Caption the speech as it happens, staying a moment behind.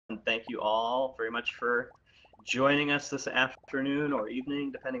thank you all very much for joining us this afternoon or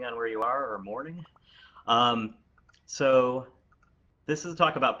evening, depending on where you are, or morning. Um, so this is a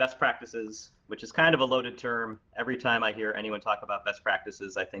talk about best practices, which is kind of a loaded term. Every time I hear anyone talk about best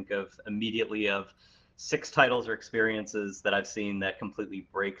practices, I think of immediately of 6 titles or experiences that I've seen that completely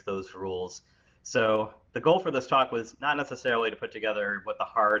break those rules. So the goal for this talk was not necessarily to put together what the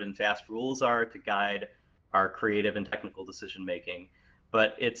hard and fast rules are to guide our creative and technical decision making,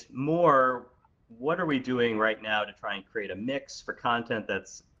 but it's more, what are we doing right now to try and create a mix for content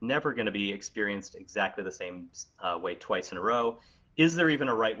that's never going to be experienced exactly the same way twice in a row? Is there even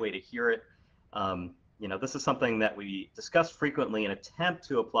a right way to hear it? This is something that we discuss frequently and attempt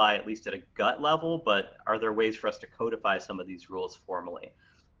to apply at least at a gut level, but are there ways for us to codify some of these rules formally?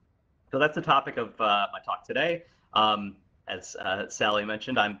 So that's the topic of my talk today. As Sally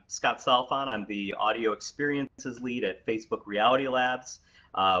mentioned, I'm Scott Salfon. I'm the audio experiences lead at Facebook Reality Labs,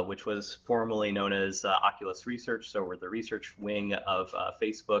 which was formerly known as Oculus Research. So we're the research wing of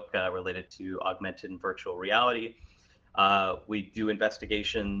Facebook related to augmented and virtual reality. We do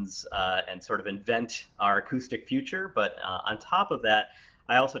investigations and sort of invent our acoustic future, but on top of that,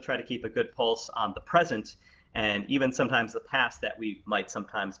 I also try to keep a good pulse on the present and even sometimes the past that we might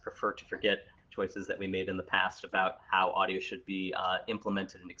sometimes prefer to forget, choices that we made in the past about how audio should be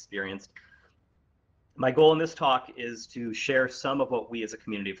implemented and experienced. My goal in this talk is to share some of what we as a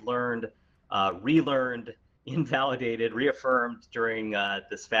community have learned, relearned, invalidated, reaffirmed during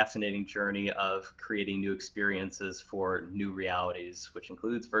this fascinating journey of creating new experiences for new realities, which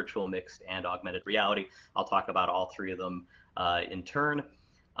includes virtual, mixed, and augmented reality. I'll talk about all 3 of them in turn.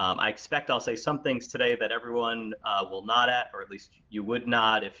 I expect I'll say some things today that everyone will nod at, or at least you would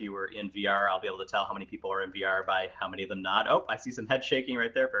nod if you were in VR. I'll be able to tell how many people are in VR by how many of them nod. Oh, I see some head shaking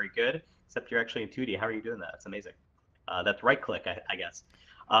right there. Very good. Except you're actually in 2D. How are you doing that? It's amazing. That's right click, I guess.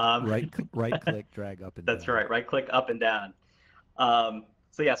 Right click, drag up and down. That's right. Right click up and down.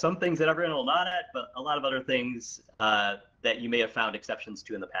 So yeah, some things that everyone will nod at, but a lot of other things that you may have found exceptions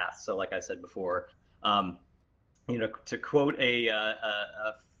to in the past. So like I said before, to quote a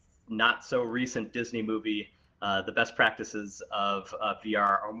not so recent Disney movie, the best practices of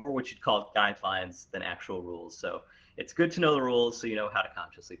VR are more what you'd call guidelines than actual rules. So it's good to know the rules so you know how to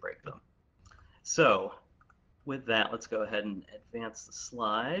consciously break them. So with that, let's go ahead and advance the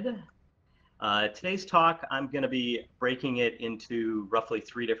slide. Today's talk, I'm going to be breaking it into roughly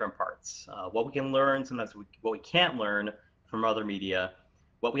 3 different parts. What we can learn, sometimes what we can't learn from other media,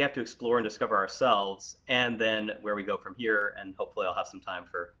 what we have to explore and discover ourselves, and then where we go from here, and hopefully I'll have some time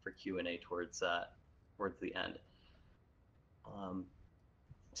for Q&A towards the end.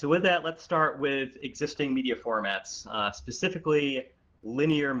 So with that, let's start with existing media formats, specifically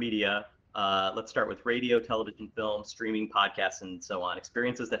linear media. Let's start with radio, television, film, streaming, podcasts, and so on.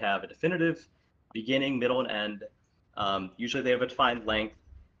 Experiences that have a definitive beginning, middle, and end. Usually they have a defined length.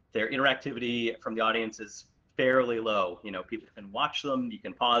 Their interactivity from the audience is fairly low. People can watch them, you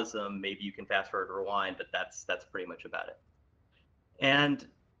can pause them, maybe you can fast forward or rewind, but that's pretty much about it. And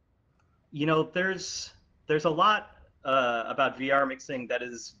there's a lot about VR mixing that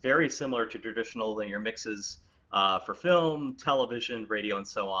is very similar to traditional linear mixes for film, television, radio, and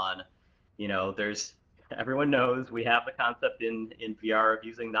so on. Everyone knows we have the concept in VR of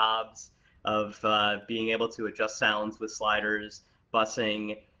using knobs, of being able to adjust sounds with sliders,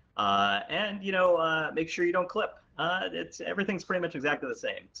 busing, and make sure you don't clip. Everything's pretty much exactly the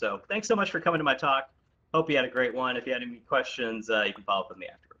same. So thanks so much for coming to my talk. Hope you had a great one. If you had any questions, you can follow up with me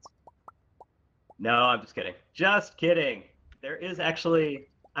afterwards. No, I'm just kidding. Just kidding. There is actually,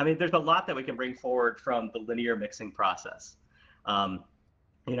 there's a lot that we can bring forward from the linear mixing process.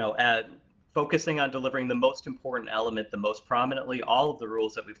 Focusing on delivering the most important element the most prominently, all of the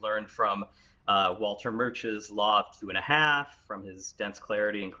rules that we've learned from Walter Murch's law of 2.5, from his dense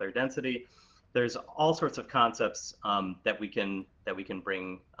clarity and clear density. There's all sorts of concepts that we can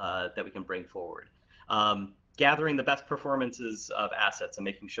bring forward. Gathering the best performances of assets and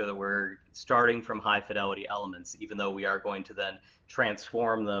making sure that we're starting from high fidelity elements, even though we are going to then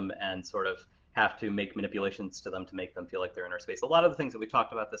transform them and sort of have to make manipulations to them to make them feel like they're in our space. A lot of the things that we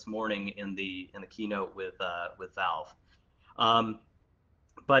talked about this morning in the keynote with Valve.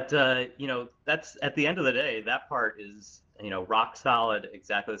 That's at the end of the day, that part is rock solid,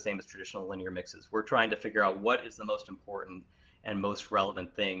 exactly the same as traditional linear mixes. We're trying to figure out what is the most important and most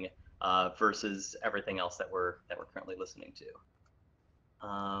relevant thing versus everything else that we're currently listening to.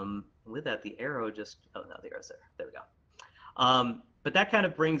 With that, the arrow just, oh no, the arrow's there. There we go. But that kind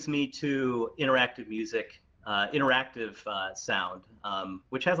of brings me to interactive music, interactive sound,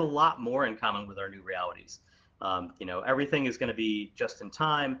 which has a lot more in common with our new realities. Everything is going to be just in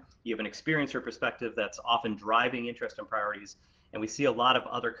time. You have an experiencer perspective that's often driving interest and priorities, and we see a lot of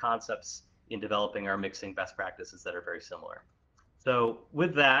other concepts in developing our mixing best practices that are very similar. So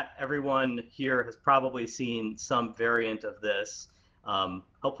with that, everyone here has probably seen some variant of this.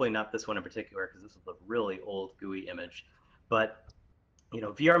 Hopefully not this one in particular, because this is a really old GUI image. But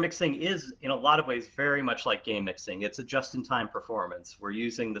VR mixing is, in a lot of ways, very much like game mixing. It's a just-in-time performance. We're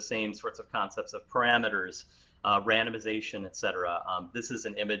using the same sorts of concepts of parameters, randomization, etc. This is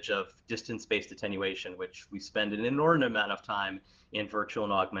an image of distance-based attenuation, which we spend an inordinate amount of time in virtual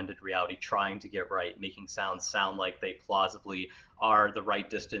and augmented reality trying to get right, making sounds sound like they plausibly are the right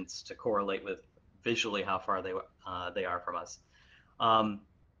distance to correlate with visually how far they are from us.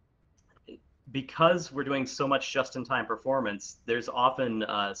 Because we're doing so much just-in-time performance, there's often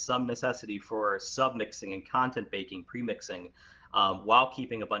some necessity for sub-mixing and content baking, pre-mixing, while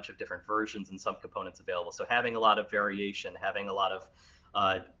keeping a bunch of different versions and subcomponents available. So having a lot of variation, having a lot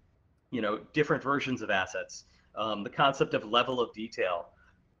of different versions of assets, the concept of level of detail,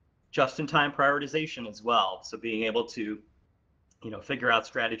 just-in-time prioritization as well. So being able to figure out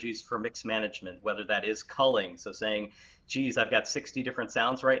strategies for mix management, whether that is culling. So saying, geez, I've got 60 different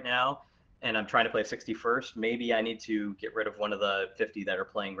sounds right now, and I'm trying to play 60 first. Maybe I need to get rid of one of the 50 that are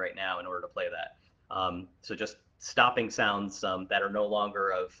playing right now in order to play that. So just stopping sounds that are no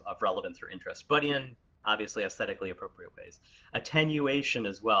longer of relevance or interest, but in obviously aesthetically appropriate ways. Attenuation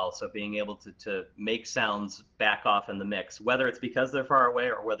as well, so being able to make sounds back off in the mix, whether it's because they're far away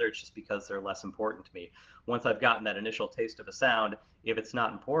or whether it's just because they're less important to me. Once I've gotten that initial taste of a sound, if it's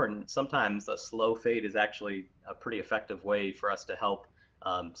not important, sometimes a slow fade is actually a pretty effective way for us to help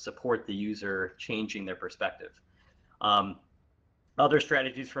support the user changing their perspective. Other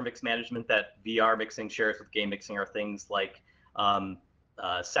strategies for mix management that VR mixing shares with game mixing are things like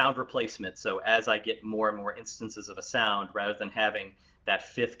sound replacement. So as I get more and more instances of a sound, rather than having that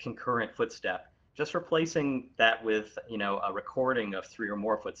fifth concurrent footstep, just replacing that with a recording of 3 or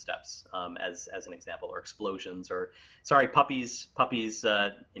more footsteps as an example, or explosions, or sorry, puppies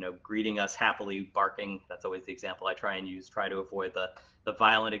greeting us happily, barking. That's always the example I try and use. Try to avoid the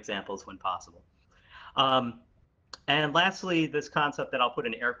violent examples when possible. And lastly, this concept that I'll put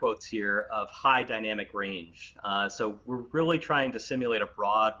in air quotes here of high dynamic range. So we're really trying to simulate a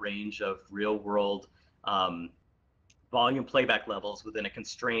broad range of real-world volume playback levels within a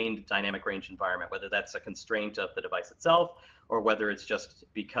constrained dynamic range environment, whether that's a constraint of the device itself, or whether it's just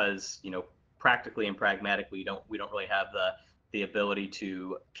because practically and pragmatically we don't really have the ability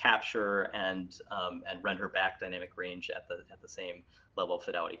to capture and render back dynamic range at the same level of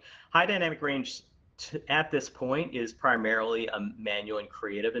fidelity. High dynamic range at this point is primarily a manual and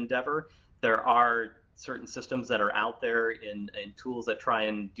creative endeavor. There are certain systems that are out there in tools that try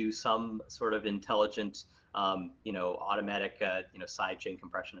and do some sort of intelligent automatic sidechain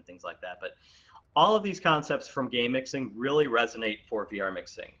compression and things like that. But all of these concepts from game mixing really resonate for VR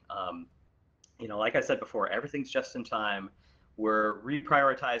mixing. Like I said before, everything's just in time. We're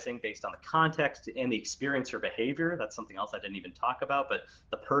reprioritizing based on the context and the experiencer behavior. That's something else I didn't even talk about, but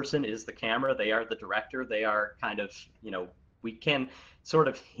the person is the camera. They are the director. They are kind of, we can sort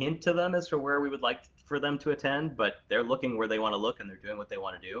of hint to them as to where we would like for them to attend, but they're looking where they want to look and they're doing what they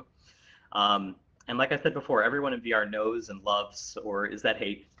want to do. And like I said before, everyone in VR knows and loves, or is that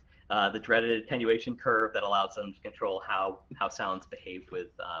hate, the dreaded attenuation curve that allows them to control how sounds behave with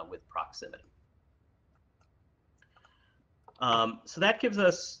proximity. So that gives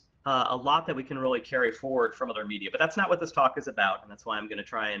us a lot that we can really carry forward from other media, but that's not what this talk is about, and that's why I'm going to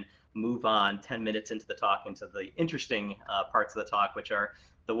try and move on 10 minutes into the talk into the interesting parts of the talk, which are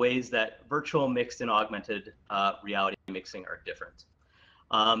the ways that virtual, mixed, and augmented reality mixing are different.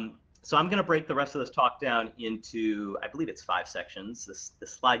 So I'm going to break the rest of this talk down into, I believe it's 5 sections.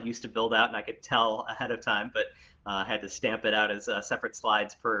 This slide used to build out, and I could tell ahead of time, but I had to stamp it out as separate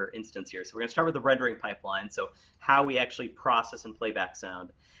slides per instance here. So we're going to start with the rendering pipeline, so how we actually process and play back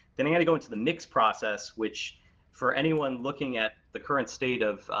sound. Then I'm going to go into the mix process, which for anyone looking at the current state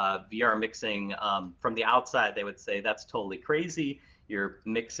of VR mixing from the outside, they would say that's totally crazy. You're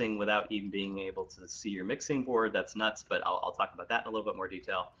mixing without even being able to see your mixing board. That's nuts, but I'll talk about that in a little bit more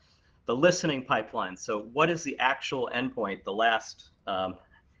detail. The listening pipeline. So what is the actual endpoint? The last, I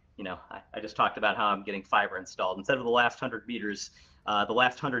just talked about how I'm getting fiber installed. Instead of the last 100 meters, the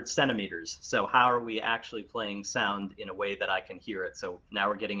last 100 centimeters. So how are we actually playing sound in a way that I can hear it? So now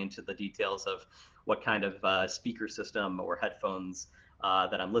we're getting into the details of what kind of speaker system or headphones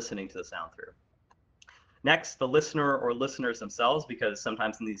that I'm listening to the sound through. Next, the listener or listeners themselves, because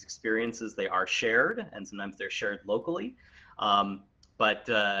sometimes in these experiences they are shared and sometimes they're shared locally. But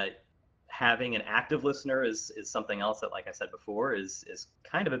having an active listener is something else that, like I said before, is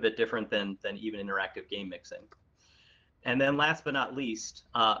kind of a bit different than even interactive game mixing. And then last but not least,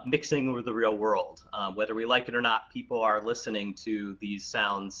 mixing with the real world. Whether we like it or not, people are listening to these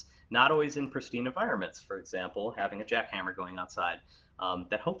sounds, not always in pristine environments. For example, having a jackhammer going outside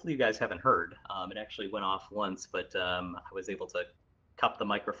that hopefully you guys haven't heard. It actually went off once, but I was able to cup the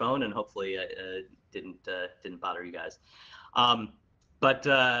microphone, and hopefully it didn't bother you guys. But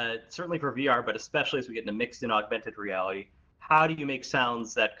certainly for VR, but especially as we get into mixed and augmented reality, how do you make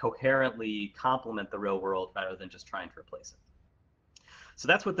sounds that coherently complement the real world rather than just trying to replace it? So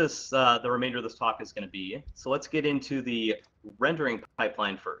that's what this the remainder of this talk is going to be. So let's get into the rendering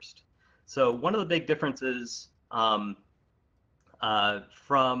pipeline first. So one of the big differences from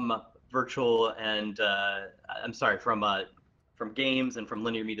virtual and from games and from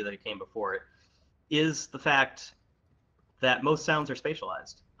linear media that came before it is the fact that most sounds are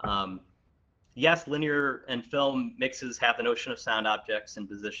spatialized. Yes, linear and film mixes have the notion of sound objects and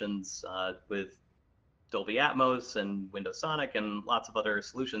positions with Dolby Atmos and Windows Sonic and lots of other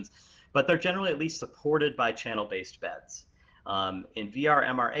solutions, but they're generally at least supported by channel-based beds. In VR,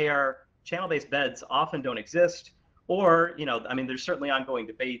 MR, AR, channel-based beds often don't exist, or, I mean, there's certainly ongoing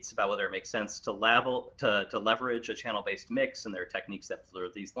debates about whether it makes sense to leverage a channel-based mix, and there are techniques that blur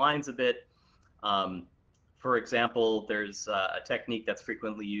these lines a bit. For example, there's a technique that's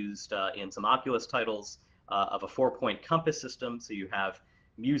frequently used in some Oculus titles of a 4-point compass system. So you have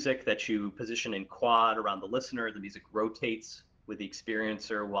music that you position in quad around the listener. The music rotates with the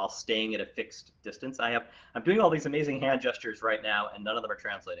experiencer while staying at a fixed distance. I'm doing all these amazing hand gestures right now, and none of them are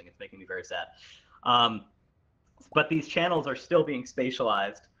translating. It's making me very sad. But these channels are still being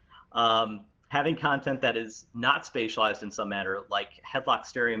spatialized. Having content that is not spatialized in some manner, like headlock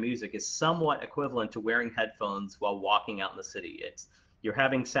stereo music, is somewhat equivalent to wearing headphones while walking out in the city. You're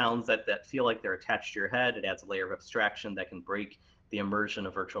having sounds that feel like they're attached to your head. It adds a layer of abstraction that can break the immersion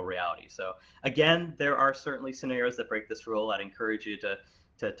of virtual reality. So again, there are certainly scenarios that break this rule. I'd encourage you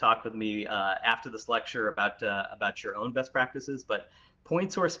to talk with me after this lecture about your own best practices. But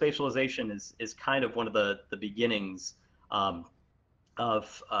point source spatialization is kind of one of the beginnings of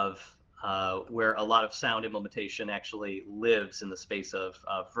where a lot of sound implementation actually lives in the space of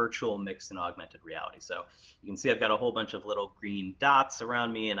virtual mixed and augmented reality. So you can see I've got a whole bunch of little green dots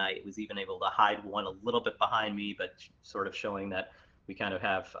around me, and I was even able to hide one a little bit behind me, but sort of showing that we kind of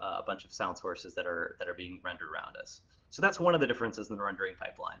have a bunch of sound sources that are being rendered around us. So that's one of the differences in the rendering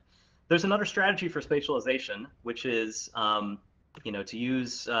pipeline. There's another strategy for spatialization, which is to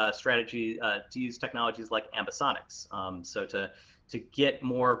use technologies like ambisonics. So to get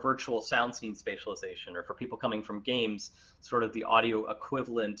more virtual sound scene spatialization, or for people coming from games, sort of the audio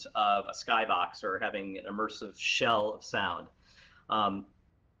equivalent of a skybox or having an immersive shell of sound.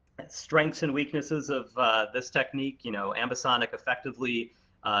 Strengths and weaknesses of this technique, ambisonic effectively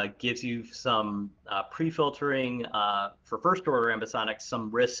gives you some pre-filtering for first order ambisonics,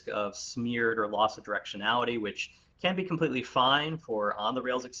 some risk of smeared or loss of directionality, which can be completely fine for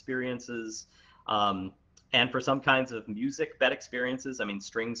on-the-rails experiences. And for some kinds of music bed experiences, I mean,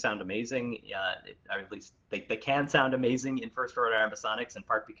 strings sound amazing, or at least they can sound amazing in first order ambisonics, in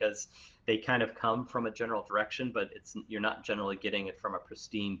part because they kind of come from a general direction, but you're not generally getting it from a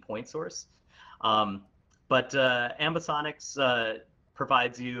pristine point source. But ambisonics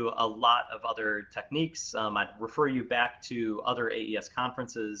provides you a lot of other techniques. I'd refer you back to other AES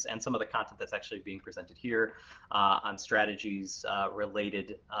conferences and some of the content that's actually being presented here on strategies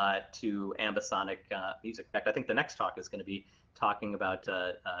related to ambisonic music. In fact, I think the next talk is going to be talking about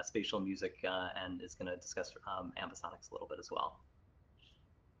spatial music and is going to discuss ambisonics a little bit as well.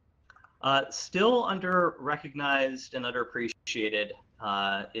 Still under-recognized and underappreciated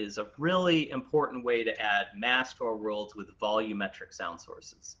is a really important way to add mass to our worlds with volumetric sound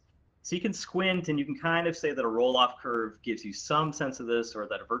sources. So you can squint and you can kind of say that a roll-off curve gives you some sense of this, or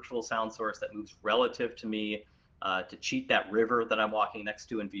that a virtual sound source that moves relative to me to cheat that river that I'm walking next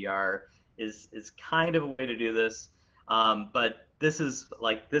to in VR is kind of a way to do this. But this is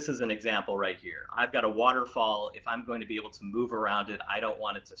an example right here. I've got a waterfall. If I'm going to be able to move around it, I don't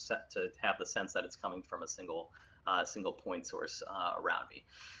want it to have the sense that it's coming from a single point source around me.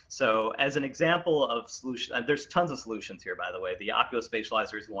 So as an example of solution, there's tons of solutions here, by the way. The Oculus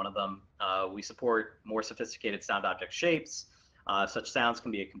Spatializer is one of them. We support more sophisticated sound object shapes. Such sounds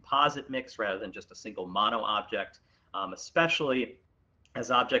can be a composite mix rather than just a single mono object, especially as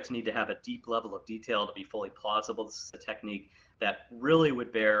objects need to have a deep level of detail to be fully plausible. This is a technique that really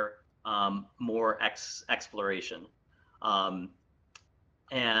would bear more exploration.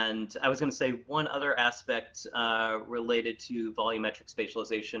 And I was going to say one other aspect related to volumetric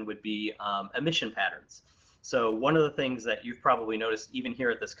spatialization would be emission patterns. So one of the things that you've probably noticed even here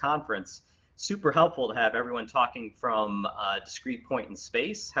at this conference, super helpful to have everyone talking from a discrete point in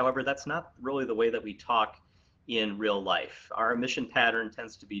space. However, that's not really the way that we talk in real life. Our emission pattern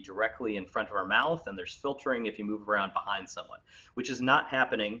tends to be directly in front of our mouth, and there's filtering if you move around behind someone, which is not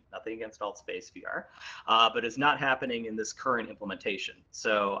happening, nothing against alt space VR, but is not happening in this current implementation.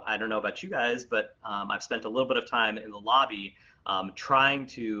 So I don't know about you guys, but I've spent a little bit of time in the lobby trying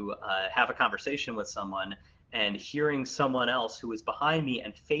to have a conversation with someone and hearing someone else who was behind me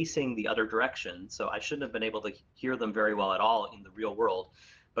and facing the other direction. So I shouldn't have been able to hear them very well at all in the real world.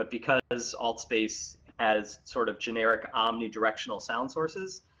 But because alt space has sort of generic omnidirectional sound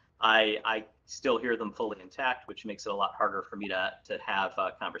sources, I still hear them fully intact, which makes it a lot harder for me to have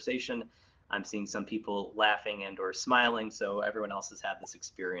a conversation. I'm seeing some people laughing and or smiling, so everyone else has had this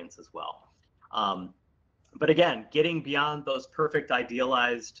experience as well. But again, getting beyond those perfect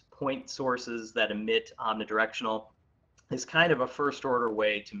idealized point sources that emit omnidirectional is kind of a first order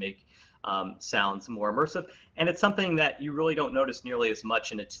way to make sounds more immersive. And it's something that you really don't notice nearly as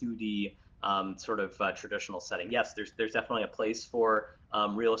much in a 2D sort of traditional setting. Yes, there's definitely a place for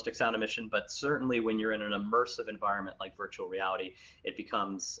realistic sound emission, but certainly when you're in an immersive environment like virtual reality, it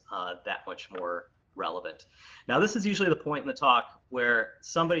becomes that much more relevant. Now, this is usually the point in the talk where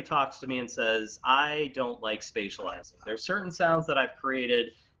somebody talks to me and says, I don't like spatializing. There's certain sounds that I've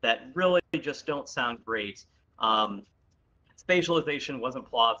created that really just don't sound great. Spatialization wasn't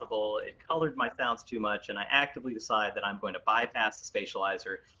plausible. It colored my sounds too much, and I actively decide that I'm going to bypass the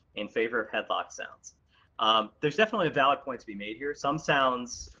spatializer in favor of headlock sounds. There's definitely a valid point to be made here. Some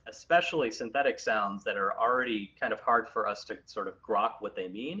sounds, especially synthetic sounds that are already kind of hard for us to sort of grok what they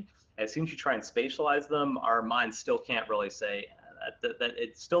mean, as soon as you try and spatialize them, our minds still can't really say that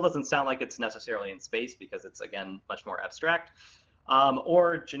it still doesn't sound like it's necessarily in space because it's, again, much more abstract.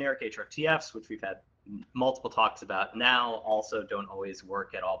 Or generic HRTFs, which we've had multiple talks about now, also don't always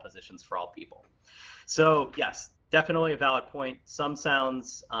work at all positions for all people. So yes, definitely a valid point. Some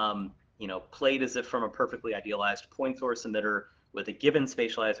sounds, played as if from a perfectly idealized point source emitter with a given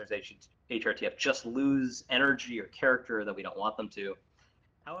spatializer's HRTF just lose energy or character that we don't want them to.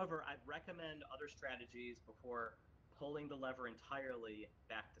 However, I'd recommend other strategies before pulling the lever entirely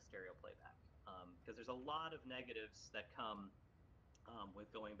back to stereo playback, because there's a lot of negatives that come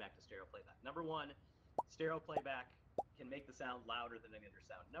with going back to stereo playback. Number one, stereo playback can make the sound louder than any other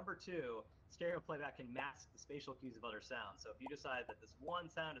sound. Number two, stereo playback can mask the spatial cues of other sounds. So if you decide that this one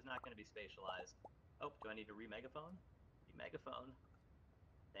sound is not going to be spatialized, oh, do I need to re-megaphone? Re-megaphone.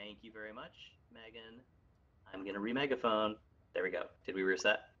 Thank you very much, Megan. I'm going to re-megaphone. There we go. Did we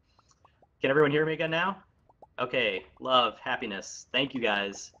reset? Can everyone hear me again now? Okay, love, happiness. Thank you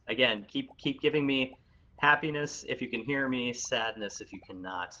guys. Again, keep giving me happiness if you can hear me, sadness if you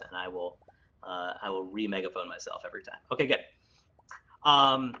cannot, and I will re-megaphone myself every time. Okay, good.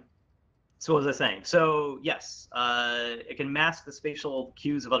 So what was I saying? So yes, it can mask the spatial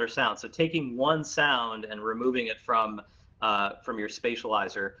cues of other sounds. So taking one sound and removing it from your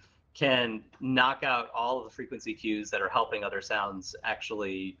spatializer can knock out all of the frequency cues that are helping other sounds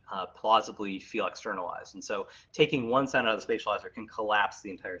actually plausibly feel externalized. And so taking one sound out of the spatializer can collapse the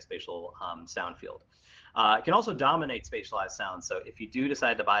entire spatial sound field. It can also dominate spatialized sounds. So if you do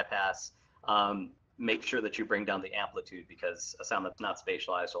decide to bypass, make sure that you bring down the amplitude, because a sound that's not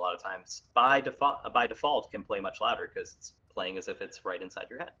spatialized a lot of times by default can play much louder because it's playing as if it's right inside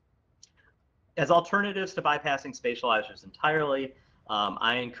your head. As alternatives to bypassing spatializers entirely,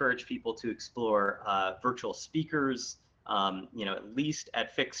 I encourage people to explore virtual speakers, at least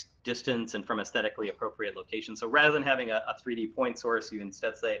at fixed distance and from aesthetically appropriate locations. So rather than having a 3D point source, you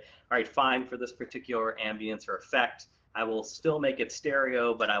instead say, all right, fine, for this particular ambience or effect, I will still make it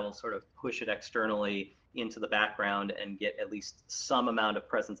stereo, but I will sort of push it externally into the background and get at least some amount of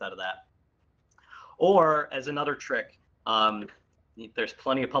presence out of that. Or as another trick, there's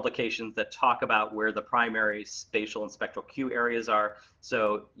plenty of publications that talk about where the primary spatial and spectral cue areas are.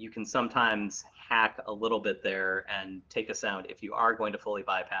 So you can sometimes hack a little bit there and take a sound, if you are going to fully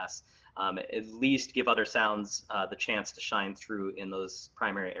bypass, at least give other sounds the chance to shine through in those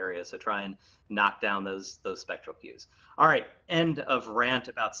primary areas. So try and knock down those spectral cues. All right, end of rant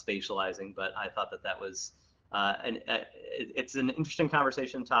about spatializing, but I thought that was it's an interesting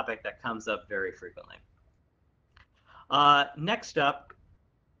conversation topic that comes up very frequently. Next up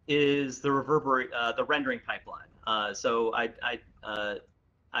is the rendering pipeline.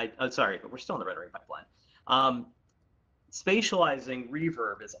 Sorry, we're still in the rendering pipeline. Spatializing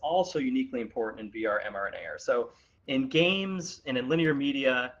reverb is also uniquely important in VR, MR, and AR. So In games and in linear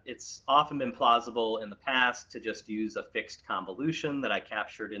media, it's often been plausible in the past to just use a fixed convolution that I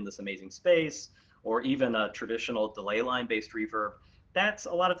captured in this amazing space, or even a traditional delay line based reverb. That's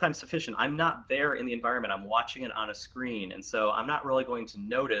a lot of times sufficient. I'm not there in the environment, I'm watching it on a screen, and so I'm not really going to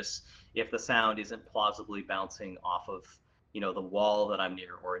notice if the sound isn't plausibly bouncing off of the wall that I'm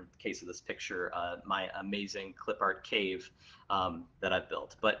near, or in the case of this picture, my amazing clip art cave that I've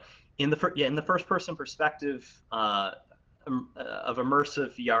built. But in the first person perspective of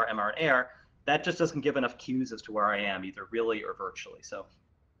immersive VR, MR, and AR, that just doesn't give enough cues as to where I am, either really or virtually. So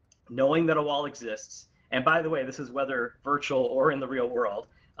knowing that a wall exists, and by the way, this is whether virtual or in the real world,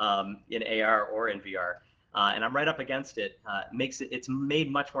 in AR or in VR, and I'm right up against it, it's made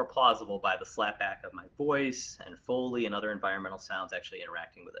much more plausible by the slapback of my voice and Foley and other environmental sounds actually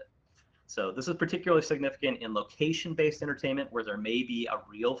interacting with it. So this is particularly significant in location-based entertainment, where there may be a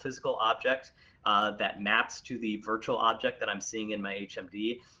real physical object that maps to the virtual object that I'm seeing in my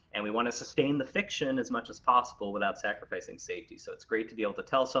HMD, and we want to sustain the fiction as much as possible without sacrificing safety. So it's great to be able to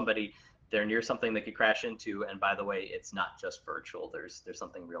tell somebody they're near something they could crash into, and by the way, it's not just virtual. There's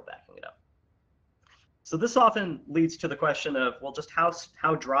something real backing it up. So this often leads to the question of, well, just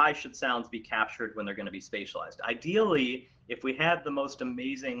how dry should sounds be captured when they're going to be spatialized? Ideally, if we had the most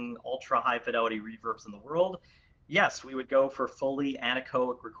amazing ultra high fidelity reverbs in the world, yes, we would go for fully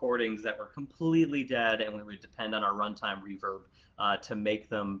anechoic recordings that were completely dead, and we would depend on our runtime reverb to make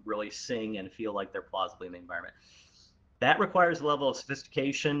them really sing and feel like they're plausibly in the environment. That requires a level of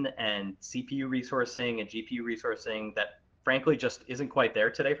sophistication and CPU resourcing and GPU resourcing that frankly just isn't quite there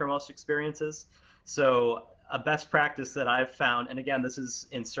today for most experiences. So a best practice that I've found, and again, this is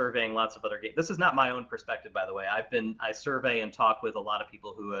in surveying lots of other games. This is not my own perspective, by the way. I survey and talk with a lot of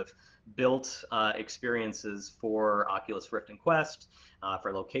people who have built experiences for Oculus Rift and Quest,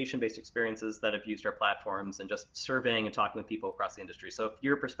 for location-based experiences that have used our platforms, and just surveying and talking with people across the industry. So if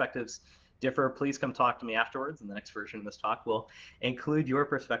your perspectives differ, please come talk to me afterwards, and the next version of this talk will include your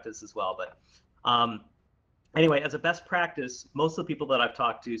perspectives as well. But anyway, as a best practice, most of the people that I've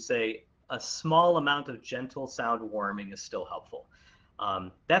talked to say a small amount of gentle sound warming is still helpful.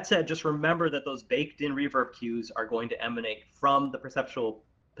 That said, just remember that those baked-in reverb cues are going to emanate from the perceptual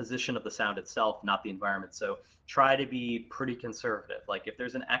position of the sound itself, not the environment. So try to be pretty conservative. Like if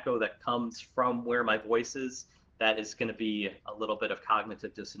there's an echo that comes from where my voice is, that is going to be a little bit of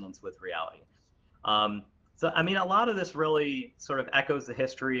cognitive dissonance with reality. So, I mean, a lot of this really sort of echoes the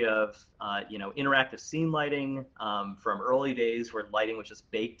history of, interactive scene lighting from early days where lighting was just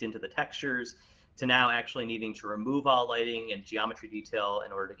baked into the textures, to now actually needing to remove all lighting and geometry detail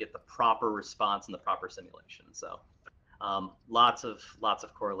in order to get the proper response and the proper simulation. So lots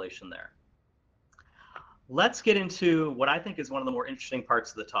of correlation there. Let's get into what I think is one of the more interesting parts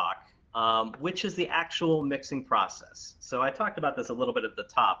of the talk, which is the actual mixing process. So I talked about this a little bit at the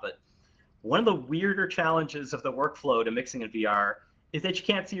top, but one of the weirder challenges of the workflow to mixing in VR is that you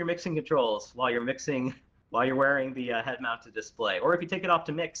can't see your mixing controls while you're mixing, while you're wearing the head-mounted display. Or if you take it off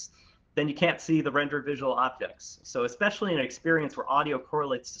to mix, then you can't see the rendered visual objects. So especially in an experience where audio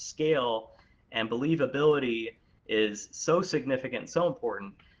correlates to scale and believability is so significant and so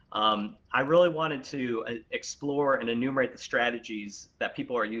important, I really wanted to explore and enumerate the strategies that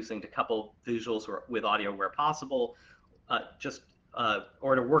people are using to couple visuals with audio where possible,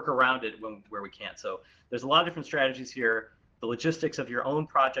 or to work around it where we can't. So there's a lot of different strategies here. The logistics of your own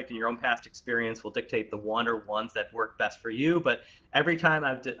project and your own past experience will dictate the one or ones that work best for you. But every time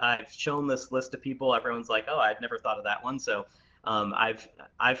I've shown this list to people, everyone's like, "Oh, I'd never thought of that one." So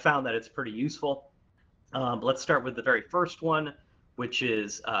I've found that it's pretty useful. Let's start with the very first one, which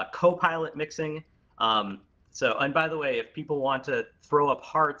is co-pilot mixing. And by the way, if people want to throw up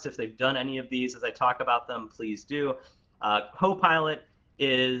hearts if they've done any of these as I talk about them, please do. Co-pilot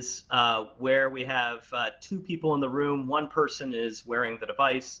is where we have two people in the room. One person is wearing the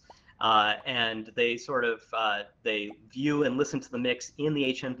device, and they sort of they view and listen to the mix in the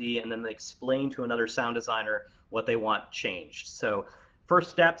HMD, and then they explain to another sound designer what they want changed. So first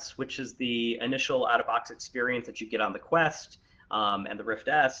steps, which is the initial out-of-box experience that you get on the Quest and the Rift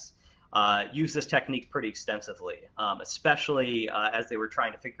S, use this technique pretty extensively, especially as they were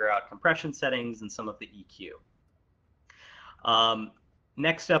trying to figure out compression settings and some of the EQ.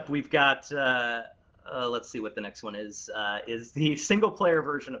 Next up, we've got, let's see what the next one is the single player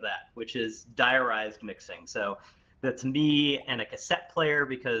version of that, which is diarized mixing. So that's me and a cassette player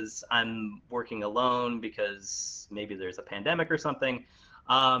because I'm working alone because maybe there's a pandemic or something.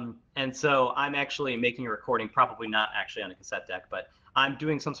 And so I'm actually making a recording, probably not actually on a cassette deck, but I'm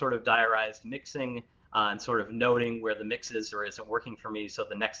doing some sort of diarized mixing and sort of noting where the mix is or isn't working for me. So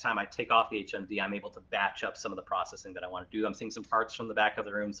the next time I take off the HMD, I'm able to batch up some of the processing that I want to do. I'm seeing some parts from the back of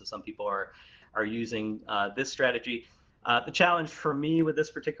the room, so some people are using this strategy. The challenge for me with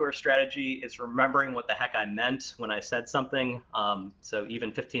this particular strategy is remembering what the heck I meant when I said something. So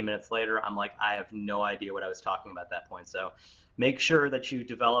even 15 minutes later, I'm like, I have no idea what I was talking about at that point. So make sure that you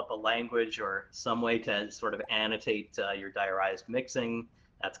develop a language or some way to sort of annotate your diarized mixing.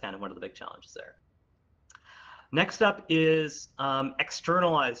 That's kind of one of the big challenges there. Next up is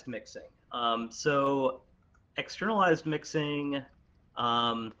externalized mixing. So externalized mixing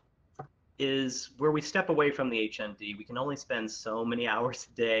is where we step away from the HMD. We can only spend so many hours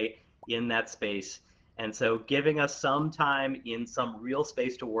a day in that space. And so giving us some time in some real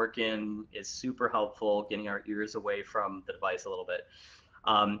space to work in is super helpful, getting our ears away from the device a little bit.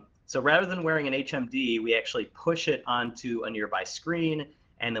 So rather than wearing an HMD, we actually push it onto a nearby screen,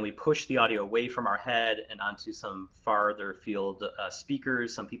 and then we push the audio away from our head and onto some farther field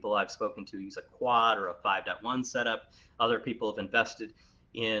speakers. Some people I've spoken to use a quad or a 5.1 setup. Other people have invested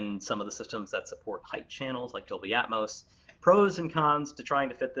in some of the systems that support height channels like Dolby Atmos. Pros and cons to trying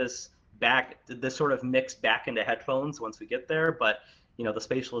to fit this sort of mix back into headphones once we get there. But you know, the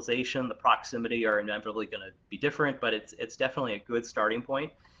spatialization, the proximity are inevitably going to be different, but it's definitely a good starting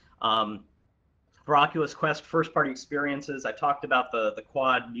point. For Oculus Quest first-party experiences, I talked about the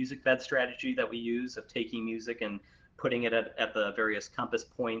quad music bed strategy that we use of taking music and putting it at the various compass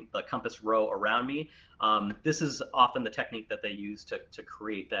row around me. This is often the technique that they use to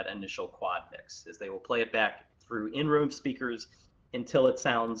create that initial quad mix, is they will play it back through in-room speakers until it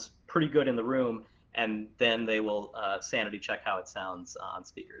sounds pretty good in the room, and then they will sanity check how it sounds on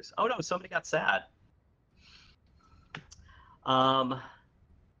speakers. Oh no, somebody got sad.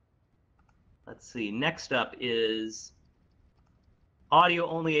 Let's see, next up is audio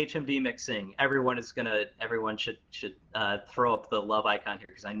only HMD mixing. Everyone should throw up the love icon here,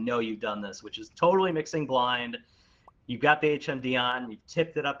 because I know you've done this, which is totally mixing blind. You've got the HMD on, you've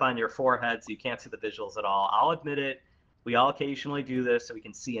tipped it up on your forehead so you can't see the visuals at all. I'll admit it, we all occasionally do this so we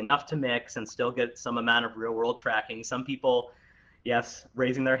can see enough to mix and still get some amount of real world tracking. Some people, yes,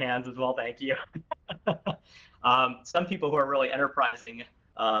 raising their hands as well, thank you. Some people who are really enterprising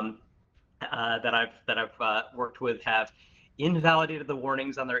that I've worked with have invalidated the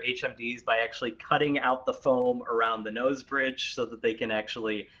warnings on their HMDs by actually cutting out the foam around the nose bridge so that they can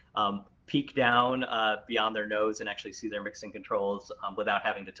actually peek down beyond their nose and actually see their mixing controls without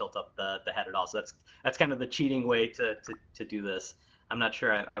having to tilt up the head at all. So that's kind of the cheating way to do this. I'm not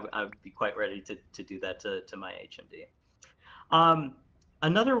sure I would be quite ready to do that to my HMD.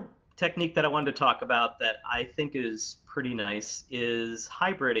 Another technique that I wanted to talk about that I think is pretty nice is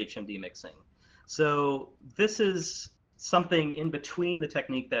hybrid HMD mixing. So this is something in between the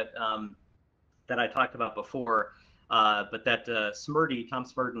technique that I talked about before, but that Tom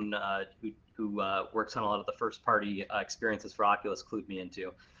Smurden, who works on a lot of the first-party experiences for Oculus, clued me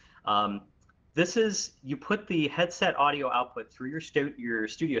into. This is, you put the headset audio output through your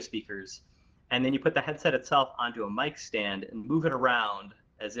studio speakers, and then you put the headset itself onto a mic stand and move it around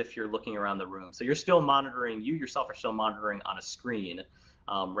as if you're looking around the room. So you're still monitoring, you yourself are still monitoring on a screen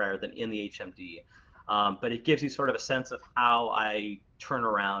rather than in the HMD. But it gives you sort of a sense of how I turn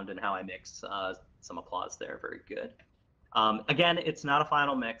around and how I mix. Some applause there, very good. Again, it's not a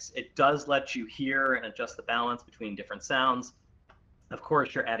final mix. It does let you hear and adjust the balance between different sounds. Of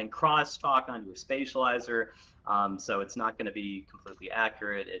course, you're adding crosstalk onto your spatializer, so it's not going to be completely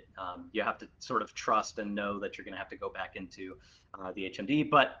accurate. You have to sort of trust and know that you're going to have to go back into the HMD,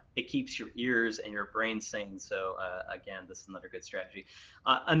 but it keeps your ears and your brain sane. So again, this is another good strategy.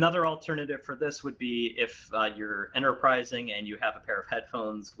 Another alternative for this would be if you're enterprising and you have a pair of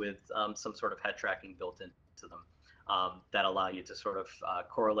headphones with some sort of head tracking built into them that allow you to sort of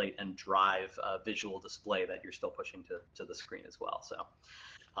correlate and drive a visual display that you're still pushing to the screen as well.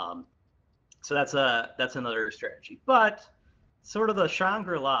 So that's another strategy. But sort of the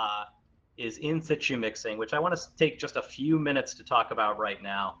Shangri-La is in situ mixing, which I want to take just a few minutes to talk about right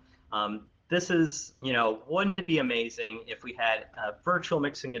now. This is, wouldn't it be amazing if we had virtual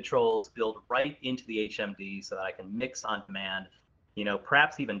mixing controls built right into the HMD so that I can mix on command,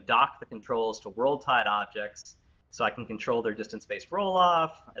 perhaps even dock the controls to world-tied objects so I can control their distance-based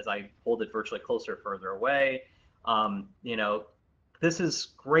roll-off as I hold it virtually closer or further away. This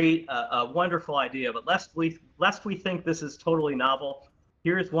is great, a wonderful idea, but lest we think this is totally novel,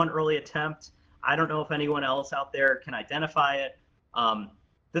 here's one early attempt. I don't know if anyone else out there can identify it.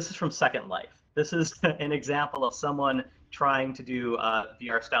 This is from Second Life. This is an example of someone trying to do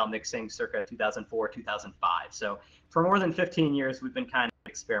VR-style mixing circa 2004, 2005. So for more than 15 years, we've been kind of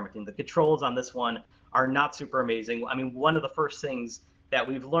experimenting. The controls on this one are not super amazing. I mean, one of the first things that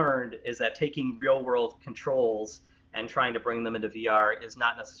we've learned is that taking real world controls and trying to bring them into VR is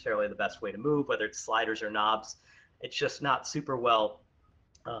not necessarily the best way to move, whether it's sliders or knobs. It's just not super well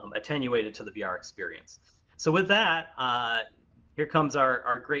attenuated to the VR experience. So with that, here comes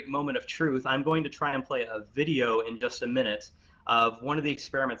our great moment of truth. I'm going to try and play a video in just a minute of one of the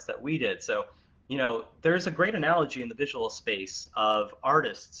experiments that we did. So, you know, there's a great analogy in the visual space of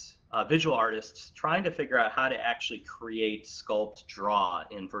artists, visual artists, trying to figure out how to actually create, sculpt, draw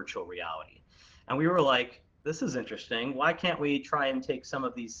in virtual reality. And we were like, this is interesting. Why can't we try and take some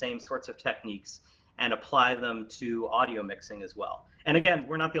of these same sorts of techniques and apply them to audio mixing as well? And again,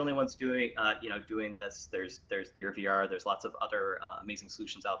 we're not the only ones doing, doing this. There's your VR. There's lots of other amazing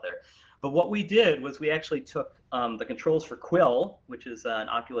solutions out there. But what we did was we actually took the controls for Quill, which is an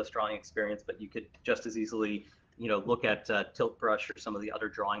Oculus drawing experience, but you could just as easily, look at Tilt Brush or some of the other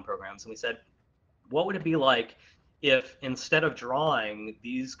drawing programs. And we said, what would it be like if instead of drawing,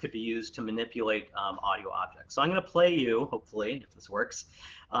 these could be used to manipulate audio objects? So I'm going to play you, hopefully, if this works,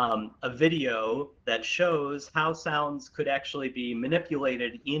 a video that shows how sounds could actually be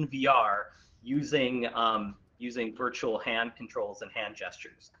manipulated in VR using virtual hand controls and hand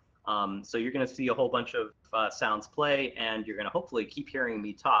gestures. So you're going to see a whole bunch of sounds play, and you're going to hopefully keep hearing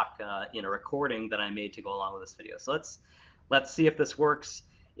me talk in a recording that I made to go along with this video. So let's see if this works.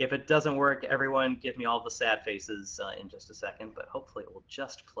 If it doesn't work, everyone give me all the sad faces in just a second, but hopefully it will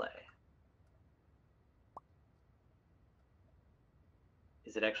just play.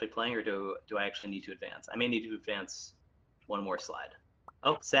 Is it actually playing, or do I actually need to advance? I may need to advance one more slide.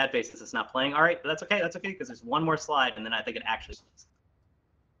 Oh, sad faces, it's not playing. All right, but that's okay, because there's one more slide, and then I think it actually plays.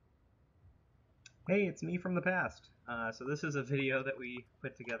 Hey, it's me from the past. So this is a video that we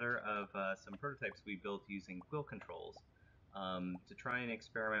put together of some prototypes we built using Quill controls. To try and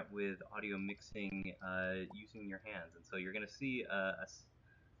experiment with audio mixing using your hands. And so you're going to see a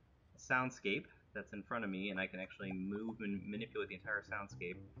soundscape that's in front of me, and I can actually move and manipulate the entire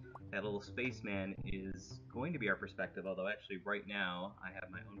soundscape. That little spaceman is going to be our perspective, although actually right now I have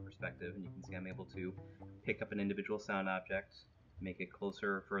my own perspective, and you can see I'm able to pick up an individual sound object, make it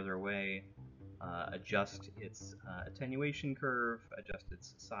closer, further away, adjust its attenuation curve, adjust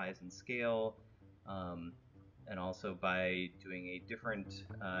its size and scale, and also by doing a different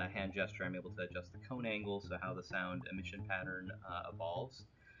hand gesture, I'm able to adjust the cone angle, so how the sound emission pattern evolves.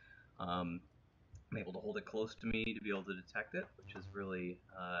 I'm able to hold it close to me to be able to detect it, which is really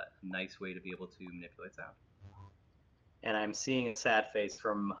a nice way to be able to manipulate sound. And I'm seeing a sad face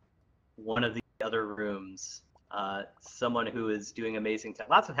from one of the other rooms. Someone who is doing amazing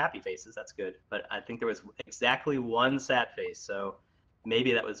lots of happy faces, that's good, but I think there was exactly one sad face, so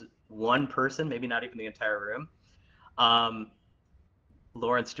maybe that was one person, maybe not even the entire room.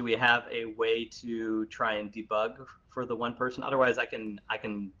 Lawrence, do we have a way to try and debug for the one person? Otherwise, I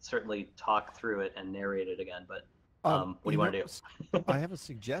can certainly talk through it and narrate it again, but what do you want to do? I have a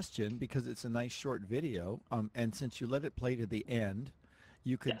suggestion, because it's a nice short video, and since you let it play to the end,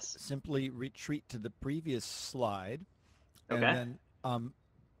 you could simply retreat to the previous slide, and then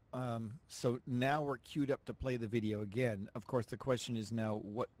so now we're queued up to play the video again. Of course, the question is now,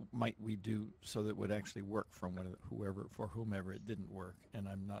 what might we do so that it would actually work for whomever it didn't work, and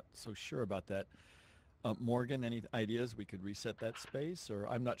I'm not so sure about that. Morgan, any ideas? We could reset that space, or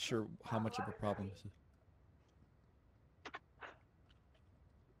I'm not sure how much of a problem this is.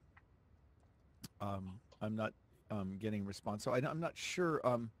 I'm not getting a response, so I'm not sure,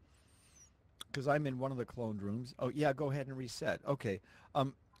 because I'm in one of the cloned rooms. Oh yeah, go ahead and reset. Okay.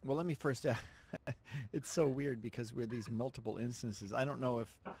 Well, let me first it's so weird because we're these multiple instances. I don't know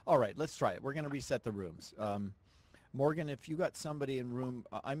if, all right, let's try it. We're going to reset the rooms. Morgan, if you got somebody in room,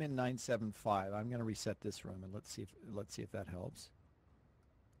 I'm in 975. I'm going to reset this room, and let's see if that helps.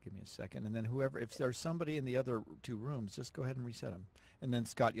 Give me a second, and then whoever, if there's somebody in the other two rooms, just go ahead and reset them. And then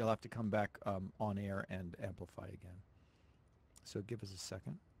Scott, you'll have to come back on air and amplify again. So give us a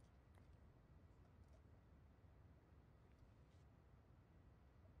second.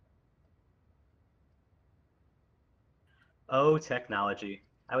 Oh, technology.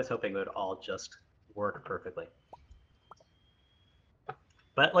 I was hoping it would all just work perfectly.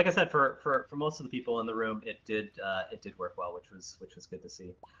 But like I said, for most of the people in the room, it did work well, which was good to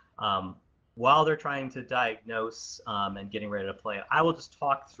see. While they're trying to diagnose and getting ready to play, I will just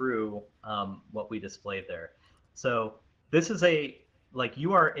talk through what we displayed there. So this is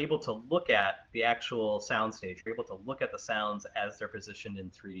you are able to look at the actual soundstage. You're able to look at the sounds as they're positioned in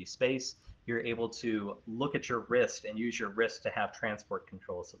 3D space. You're able to look at your wrist and use your wrist to have transport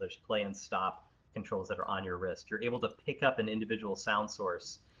controls. So there's play and stop controls that are on your wrist. You're able to pick up an individual sound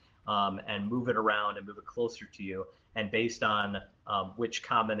source and move it around and move it closer to you. And based on which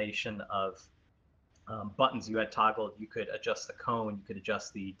combination of buttons you had toggled, you could adjust the cone, you could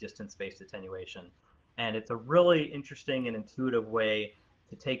adjust the distance-based attenuation. And it's a really interesting and intuitive way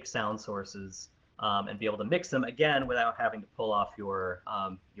to take sound sources and be able to mix them, again, without having to pull off your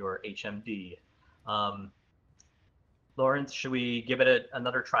HMD. Lawrence, should we give it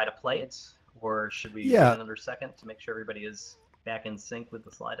another try to play it? Or should we wait another second to make sure everybody is back in sync with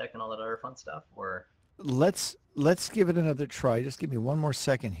the slide deck and all that other fun stuff? Or let's give it another try. Just give me one more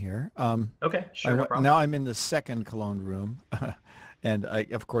second here. Okay, sure, no problem. Now I'm in the second clone room, and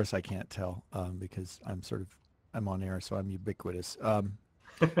of course I can't tell because I'm on air, so I'm ubiquitous.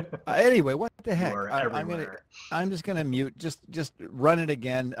 Anyway, what the heck? I'm just gonna mute. Just run it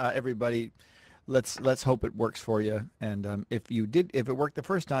again, everybody. Let's hope it works for you. And if it worked the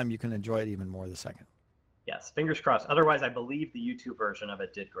first time, you can enjoy it even more the second. Yes, fingers crossed. Otherwise, I believe the YouTube version of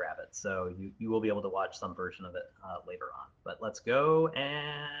it did grab it, so you will be able to watch some version of it later on. But let's go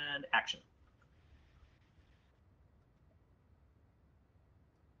and action.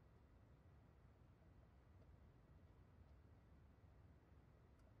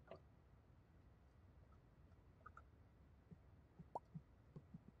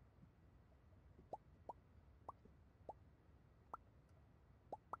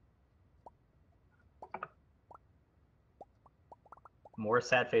 More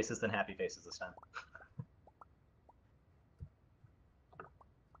sad faces than happy faces this time.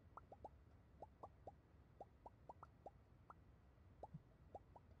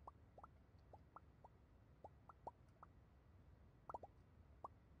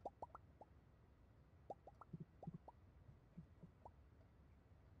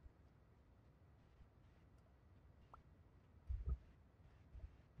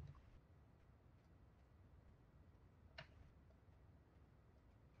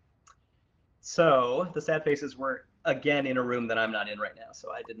 So the sad faces were again in a room that I'm not in right now,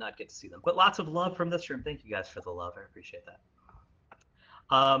 so I did not get to see them. But lots of love from this room. Thank you guys for the love. I appreciate that.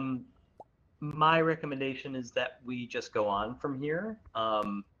 My recommendation is that we just go on from here.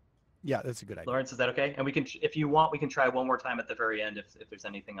 Yeah, that's a good idea. Lawrence, is that okay? And we can, if you want, we can try one more time at the very end if there's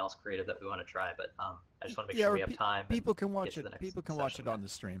anything else creative that we want to try. But I just want to make sure we have time. People can watch it. People can watch it on the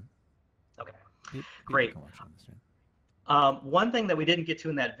stream. Okay. Great. Can watch it on the stream. One thing that we didn't get to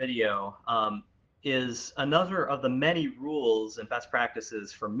in that video is another of the many rules and best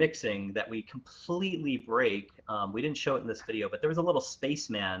practices for mixing that we completely break. We didn't show it in this video, but there was a little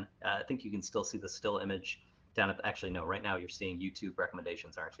spaceman. I think you can still see the still image down at actually, no, right now you're seeing YouTube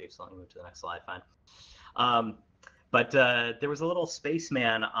recommendations, aren't you? So let me move to the next slide, fine. But there was a little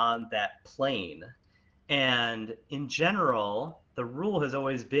spaceman on that plane. And in general, the rule has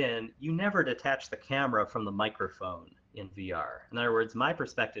always been you never detach the camera from the microphone in VR. In other words, my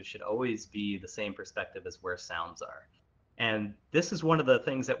perspective should always be the same perspective as where sounds are. And this is one of the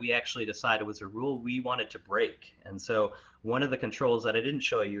things that we actually decided was a rule we wanted to break. And so one of the controls that I didn't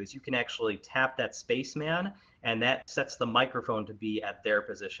show you is you can actually tap that spaceman, and that sets the microphone to be at their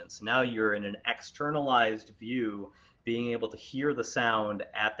position. So now you're in an externalized view, being able to hear the sound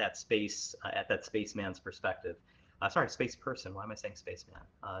at that spaceman's perspective. Sorry, space person. Why am I saying spaceman?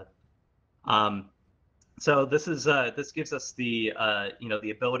 So this gives us the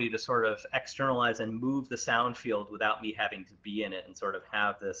the ability to sort of externalize and move the sound field without me having to be in it, and sort of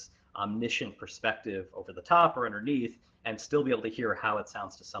have this omniscient perspective over the top or underneath, and still be able to hear how it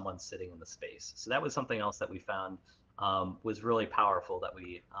sounds to someone sitting in the space. So that was something else that we found was really powerful that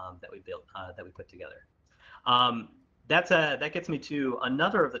we put together. That gets me to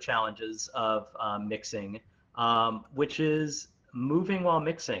another of the challenges of mixing, which is moving while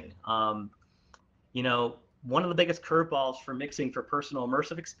mixing. One of the biggest curveballs for mixing for personal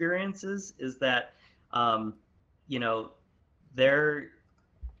immersive experiences is that, you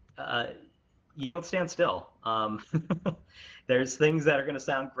don't stand still. There's things that are going to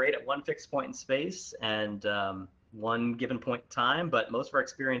sound great at one fixed point in space and one given point in time, but most of our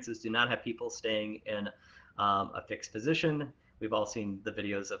experiences do not have people staying in a fixed position. We've all seen the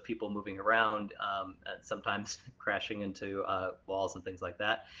videos of people moving around and sometimes crashing into walls and things like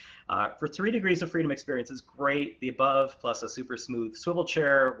that. For 3 degrees of freedom experiences, great. The above plus a super smooth swivel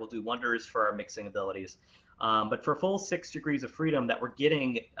chair will do wonders for our mixing abilities. But for full 6 degrees of freedom that we're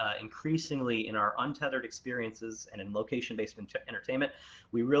getting increasingly in our untethered experiences and in location-based entertainment,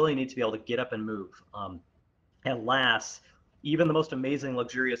 we really need to be able to get up and move. Alas, even the most amazing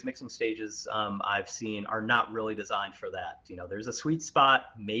luxurious mixing stages I've seen are not really designed for that. There's a sweet spot,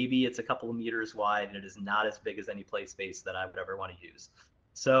 maybe it's a couple of meters wide, and it is not as big as any play space that I would ever want to use.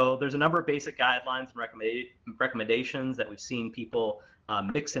 So there's a number of basic guidelines and recommendations that we've seen people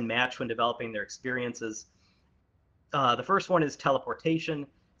mix and match when developing their experiences. The first one is teleportation.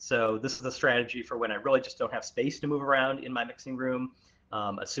 So this is a strategy for when I really just don't have space to move around in my mixing room.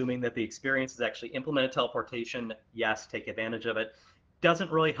 Assuming that the experience is actually implemented teleportation, yes, take advantage of it.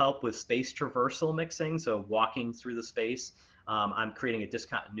 Doesn't really help with space traversal mixing, so walking through the space. I'm creating a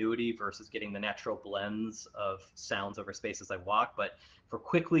discontinuity versus getting the natural blends of sounds over space as I walk. But for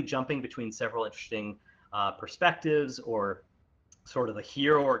quickly jumping between several interesting perspectives, or sort of the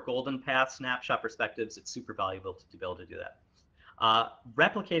hero or golden path snapshot perspectives, it's super valuable to be able to do that.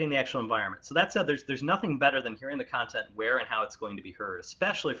 Replicating the actual environment. So that said, there's nothing better than hearing the content where and how it's going to be heard,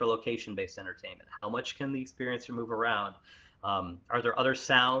 especially for location-based entertainment. How much can the experiencer move around? Are there other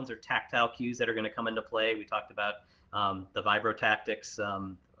sounds or tactile cues that are going to come into play? We talked about the vibro tactics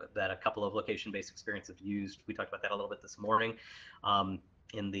that a couple of location-based experiences have used. We talked about that a little bit this morning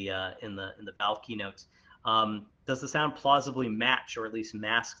in the Valve keynotes. Does the sound plausibly match or at least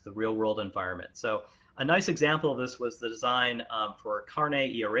mask the real-world environment? So a nice example of this was the design for Carne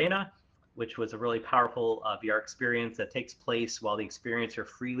y Arena, which was a really powerful VR experience that takes place while the experiencer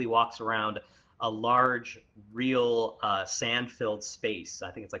freely walks around a large, real sand-filled space.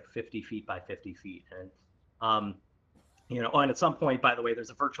 I think it's like 50 feet by 50 feet. And and at some point, by the way, there's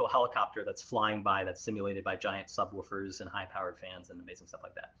a virtual helicopter that's flying by that's simulated by giant subwoofers and high-powered fans and amazing stuff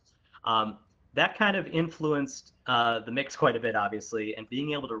like that. That kind of influenced the mix quite a bit, obviously, and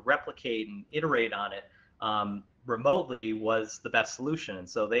being able to replicate and iterate on it remotely was the best solution. And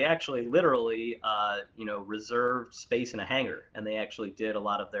so they actually literally, reserved space in a hangar, and they actually did a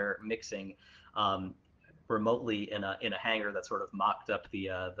lot of their mixing remotely in a hangar that sort of mocked up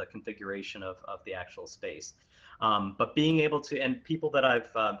the configuration of the actual space. But being able to, and people that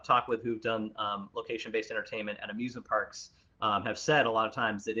I've talked with who've done location-based entertainment at amusement parks have said a lot of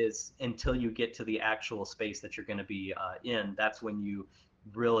times it is until you get to the actual space that you're going to be in, that's when you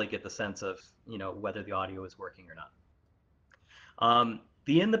really get the sense of whether the audio is working or not.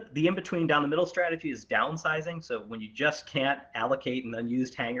 The in-between down the middle strategy is downsizing. So when you just can't allocate an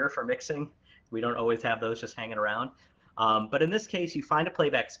unused hangar for mixing, we don't always have those just hanging around. But in this case, you find a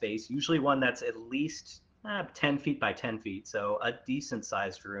playback space, usually one that's at least 10 feet by 10 feet, so a decent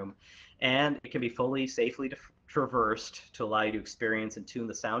sized room, and it can be fully safely traversed to allow you to experience and tune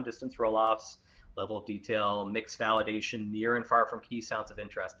the sound distance roll-offs, level of detail, mix validation, near and far from key sounds of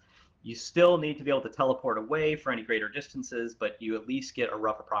interest. You still need to be able to teleport away for any greater distances, but you at least get a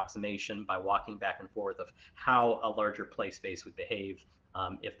rough approximation by walking back and forth of how a larger play space would behave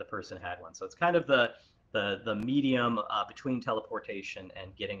if the person had one. So it's kind of the medium between teleportation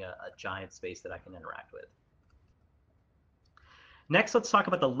and getting a giant space that I can interact with. Next, let's talk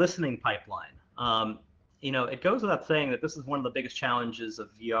about the listening pipeline. It goes without saying that this is one of the biggest challenges of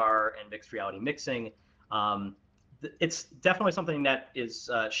VR and mixed reality mixing. It's definitely something that is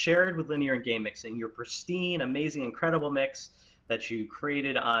shared with linear and game mixing. Your pristine, amazing, incredible mix that you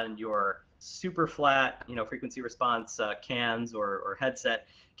created on your super flat, frequency response cans or headset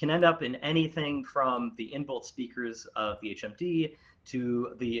can end up in anything from the inbuilt speakers of the HMD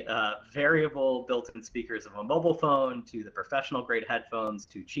to the variable built-in speakers of a mobile phone, to the professional grade headphones,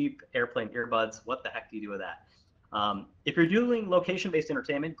 to cheap airplane earbuds. What the heck do you do with that? If you're doing location-based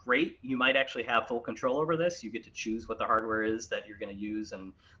entertainment, great. You might actually have full control over this. You get to choose what the hardware is that you're going to use,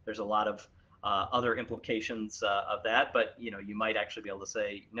 and there's a lot of other implications of that. But you might actually be able to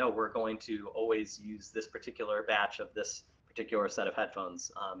say, no, we're going to always use this particular batch of this particular set of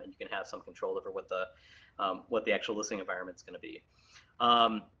headphones, and you can have some control over what the actual listening environment is going to be.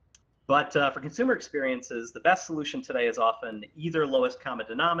 But for consumer experiences, the best solution today is often either lowest common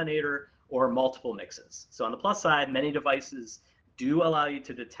denominator or multiple mixes. So on the plus side, many devices do allow you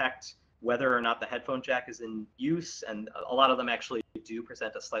to detect whether or not the headphone jack is in use, and a lot of them actually do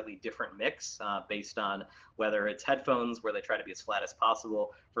present a slightly different mix based on whether it's headphones where they try to be as flat as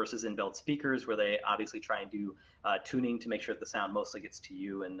possible versus inbuilt speakers where they obviously try and do tuning to make sure that the sound mostly gets to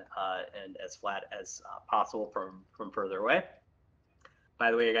you and as flat as possible from further away.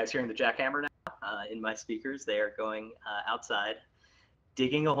 By the way, you guys hearing the jackhammer now in my speakers? They are going outside,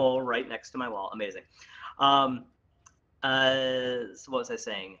 digging a hole right next to my wall. Amazing. So what was I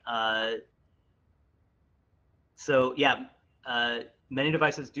saying? Many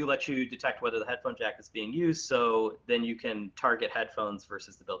devices do let you detect whether the headphone jack is being used, so then you can target headphones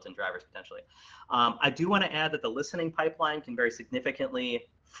versus the built-in drivers potentially. I do want to add that the listening pipeline can vary significantly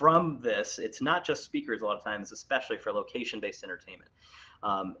from this. It's not just speakers a lot of times, especially for location-based entertainment.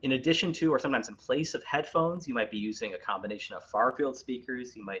 In addition to, or sometimes in place of headphones, you might be using a combination of far field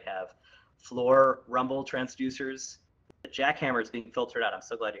speakers. You might have floor rumble transducers. jackhammer is being filtered out. I'm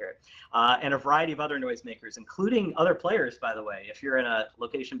so glad to hear it. And a variety of other noisemakers, including other players, by the way. If you're in a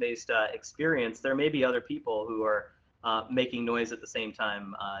location-based experience, there may be other people who are making noise at the same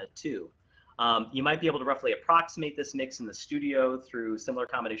time too. You might be able to roughly approximate this mix in the studio through similar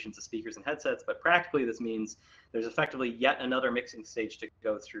combinations of speakers and headsets, but practically this means there's effectively yet another mixing stage to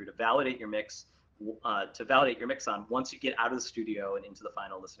go through to validate your mix on once you get out of the studio and into the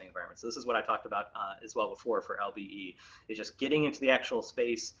final listening environment. So this is what I talked about as well before for LBE, is just getting into the actual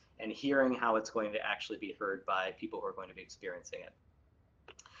space and hearing how it's going to actually be heard by people who are going to be experiencing it.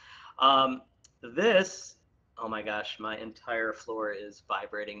 This, oh my gosh, my entire floor is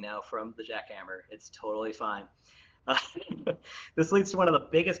vibrating now from the jackhammer. It's totally fine. This leads to one of the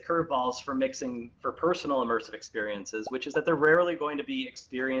biggest curveballs for mixing for personal immersive experiences, which is that they're rarely going to be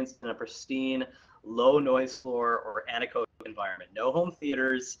experienced in a pristine, low noise floor or anechoic environment. No home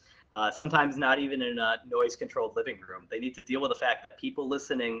theaters, sometimes not even in a noise controlled living room. They need to deal with the fact that people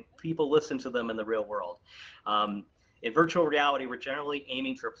listen to them in the real world. In virtual reality, we're generally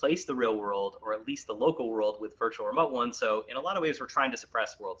aiming to replace the real world, or at least the local world, with virtual remote ones. So in a lot of ways, we're trying to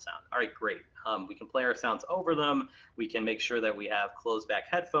suppress world sound. All right, great. We can play our sounds over them. We can make sure that we have closed back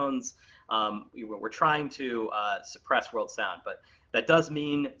headphones. We're trying to suppress world sound, but that does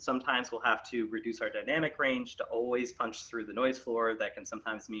mean sometimes we'll have to reduce our dynamic range to always punch through the noise floor. That can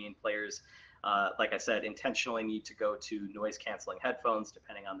sometimes mean players, like I said, intentionally need to go to noise canceling headphones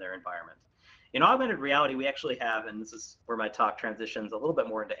depending on their environment. In augmented reality, we actually have, and this is where my talk transitions a little bit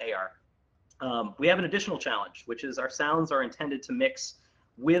more into AR, we have an additional challenge, which is our sounds are intended to mix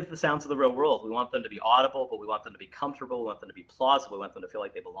with the sounds of the real world. We want them to be audible, but we want them to be comfortable. We want them to be plausible. We want them to feel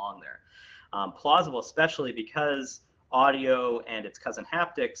like they belong there. Plausible, especially because audio and its cousin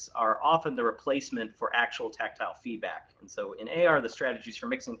haptics are often the replacement for actual tactile feedback. And so in AR, the strategies for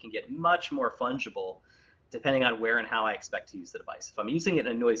mixing can get much more fungible depending on where and how I expect to use the device. If I'm using it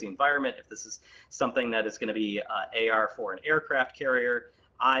in a noisy environment, if this is something that is going to be AR for an aircraft carrier,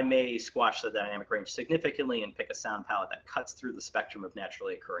 I may squash the dynamic range significantly and pick a sound palette that cuts through the spectrum of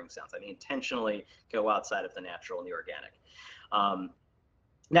naturally occurring sounds. I may intentionally go outside of the natural and the organic.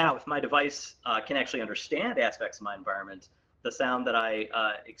 Now, if my device can actually understand aspects of my environment, the sound that I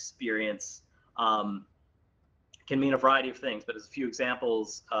experience can mean a variety of things, but as a few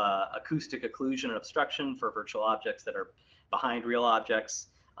examples, acoustic occlusion and obstruction for virtual objects that are behind real objects,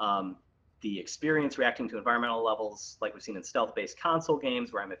 the experience reacting to environmental levels, like we've seen in stealth-based console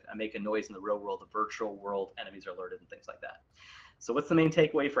games, where I make a noise in the real world, the virtual world, enemies are alerted, and things like that. So what's the main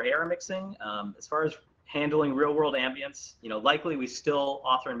takeaway for AR mixing? As far as handling real-world ambience, likely we still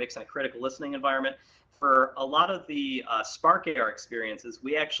author and mix in a critical listening environment. For a lot of the Spark AR experiences,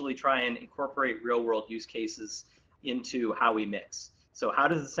 we actually try and incorporate real-world use cases into how we mix. So how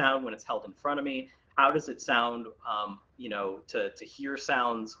does it sound when it's held in front of me? How does it sound, to hear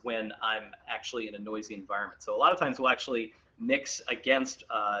sounds when I'm actually in a noisy environment? So a lot of times we'll actually mix against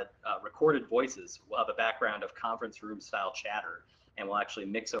recorded voices. We'll have a background of conference room style chatter, and we'll actually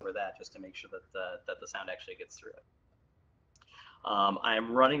mix over that just to make sure that the sound actually gets through it. I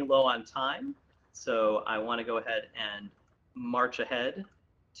am running low on time, so I want to go ahead and march ahead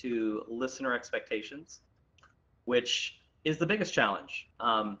to listener expectations, which is the biggest challenge.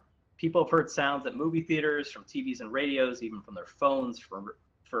 People have heard sounds at movie theaters, from TVs and radios, even from their phones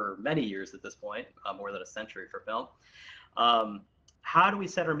for many years at this point, more than a century for film. How do we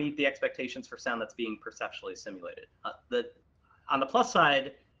set or meet the expectations for sound that's being perceptually simulated? On the plus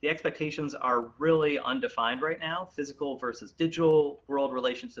side, the expectations are really undefined right now. Physical versus digital world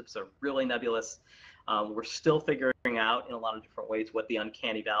relationships are really nebulous. We're still figuring out in a lot of different ways what the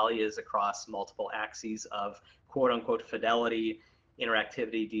uncanny valley is across multiple axes of quote unquote fidelity,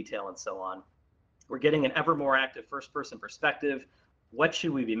 interactivity, detail, and so on. We're getting an ever more active first person perspective. What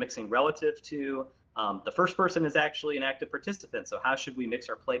should we be mixing relative to? The first person is actually an active participant, so how should we mix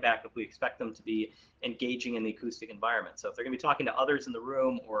our playback if we expect them to be engaging in the acoustic environment? So if they're going to be talking to others in the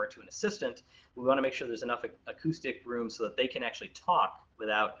room or to an assistant, we want to make sure there's enough acoustic room so that they can actually talk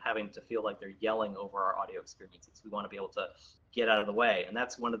without having to feel like they're yelling over our audio experiences. We want to be able to get out of the way, and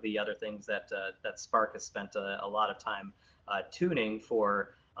that's one of the other things that Spark has spent a lot of time tuning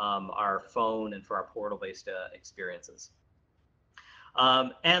for our phone and for our portal-based experiences.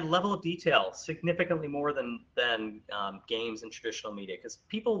 And level of detail, significantly more than games and traditional media, because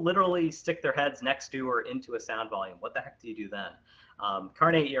people literally stick their heads next to or into a sound volume. What the heck do you do then?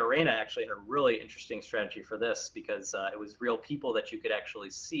 Carne Arena actually had a really interesting strategy for this, because it was real people that you could actually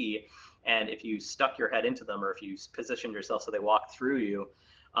see, and if you stuck your head into them, or if you positioned yourself so they walked through you,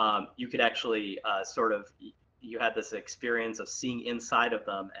 you could actually sort of you had this experience of seeing inside of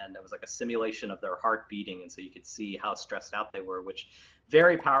them, and it was like a simulation of their heart beating, and so you could see how stressed out they were, which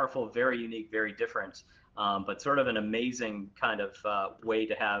very powerful, very unique, very different, but sort of an amazing kind of way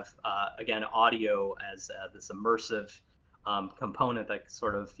to have, again, audio as this immersive component that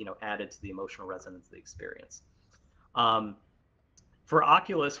sort of, added to the emotional resonance of the experience. For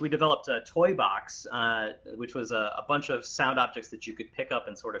Oculus, we developed a toy box, which was a bunch of sound objects that you could pick up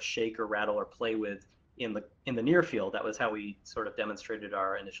and sort of shake or rattle or play with in the near field. That was how we sort of demonstrated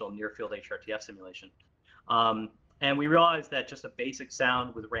our initial near field HRTF simulation. And we realized that just a basic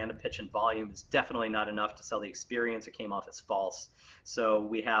sound with random pitch and volume is definitely not enough to sell the experience. It came off as false. So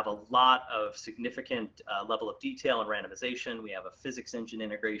we have a lot of significant level of detail and randomization. We have a physics engine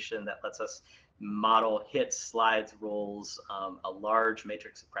integration that lets us model hits, slides, rolls, a large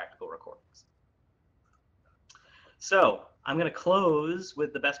matrix of practical recordings. So I'm going to close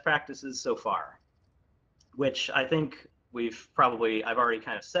with the best practices so far, which I think I've already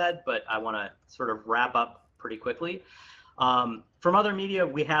kind of said, but I want to sort of wrap up pretty quickly. From other media,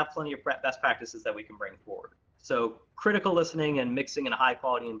 we have plenty of best practices that we can bring forward. So critical listening and mixing in a high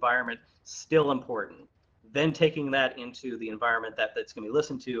quality environment, still important. Then taking that into the environment that's going to be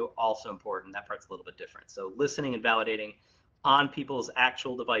listened to, also important. That part's a little bit different. So listening and validating on people's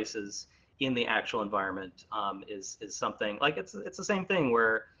actual devices in the actual environment is something like it's the same thing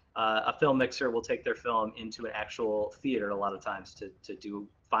where a film mixer will take their film into an actual theater a lot of times to do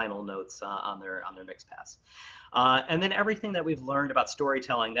final notes on their mix pass. And then everything that we've learned about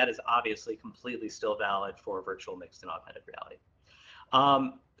storytelling, that is obviously completely still valid for virtual mixed and augmented reality.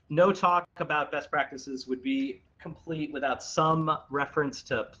 No talk about best practices would be complete without some reference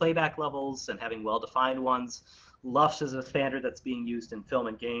to playback levels and having well-defined ones. LUFS is a standard that's being used in film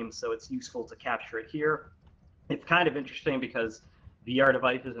and games, so it's useful to capture it here. It's kind of interesting because VR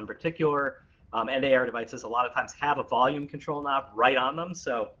devices in particular and AR devices a lot of times have a volume control knob right on them,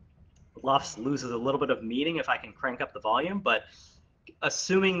 so LUFS loses a little bit of meaning if I can crank up the volume, but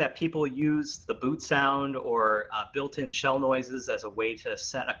assuming that people use the boot sound or built-in shell noises as a way to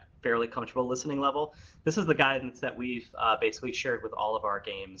set a fairly comfortable listening level, this is the guidance that we've basically shared with all of our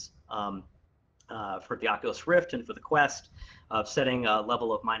games for the Oculus Rift and for the Quest, of setting a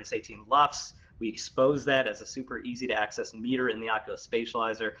level of -18 LUFS. We expose that as a super easy to access meter in the Oculus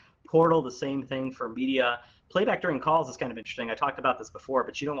Spatializer. Portal, the same thing for media. Playback during calls is kind of interesting. I talked about this before,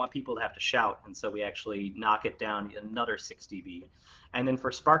 but you don't want people to have to shout, and so we actually knock it down another 6 dB. And then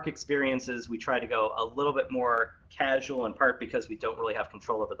for Spark experiences, we try to go a little bit more casual, in part because we don't really have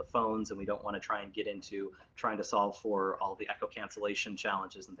control over the phones, and we don't want to try and get into trying to solve for all the echo cancellation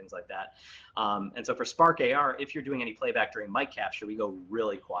challenges and things like that. And so for Spark AR, if you're doing any playback during mic capture, we go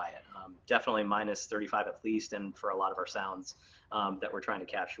really quiet, definitely -35 at least, and for a lot of our sounds that we're trying to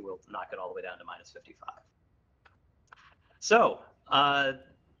capture, we'll knock it all the way down to -55. So,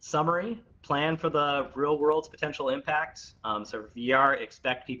 summary, plan for the real world's potential impact. So VR,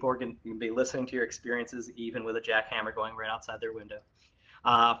 expect people are going to be listening to your experiences even with a jackhammer going right outside their window.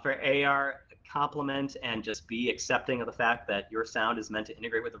 For AR, complement and just be accepting of the fact that your sound is meant to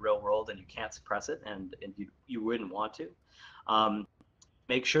integrate with the real world and you can't suppress it, and you wouldn't want to.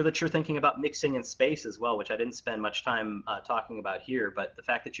 Make sure that you're thinking about mixing in space as well, which I didn't spend much time talking about here, but the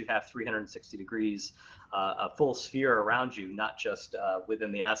fact that you have 360 degrees, a full sphere around you, not just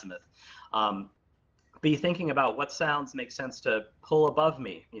within the azimuth. Be thinking about what sounds make sense to pull above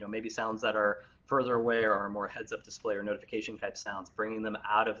me, maybe sounds that are further away or are more heads-up display or notification type sounds, bringing them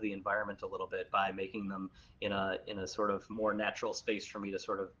out of the environment a little bit by making them in a sort of more natural space for me to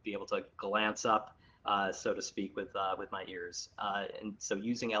sort of be able to glance up, so to speak, with my ears. And so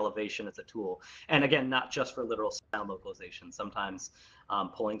using elevation as a tool. And again, not just for literal sound localization. Sometimes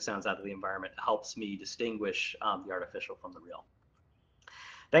pulling sounds out of the environment helps me distinguish the artificial from the real.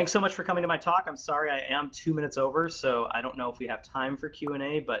 Thanks so much for coming to my talk. I'm sorry I am 2 minutes over, so I don't know if we have time for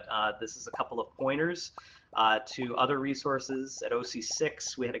Q&A, but this is a couple of pointers to other resources. At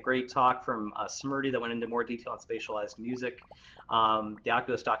OC6, we had a great talk from Smrti that went into more detail on spatialized music. The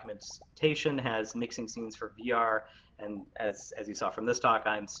Oculus documentation has mixing scenes for VR, and as you saw from this talk,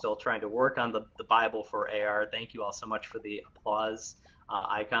 I'm still trying to work on the Bible for AR. Thank you all so much for the applause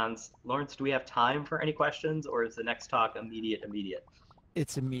icons. Lawrence, do we have time for any questions, or is the next talk immediate?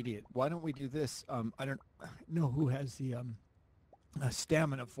 It's immediate. Why don't we do this? I don't know who has the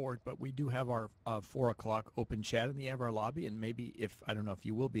stamina for it, but we do have our 4 o'clock open chat in the AR lobby, and maybe I don't know if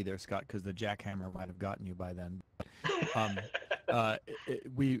you will be there, Scott, because the jackhammer might have gotten you by then.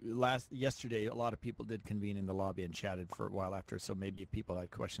 Yesterday, a lot of people did convene in the lobby and chatted for a while after, so maybe if people had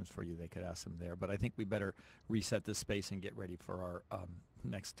questions for you, they could ask them there. But I think we better reset the space and get ready for our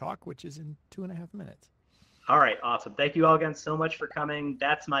next talk, which is in 2.5 minutes. All right, awesome. Thank you all again so much for coming.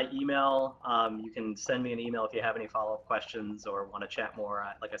 That's my email. You can send me an email if you have any follow-up questions or want to chat more.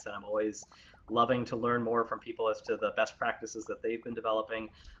 Like I said, I'm always loving to learn more from people as to the best practices that they've been developing.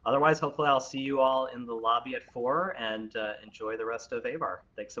 Otherwise, hopefully I'll see you all in the lobby at 4 and enjoy the rest of AVAR.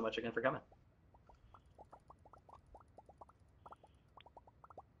 Thanks so much again for coming.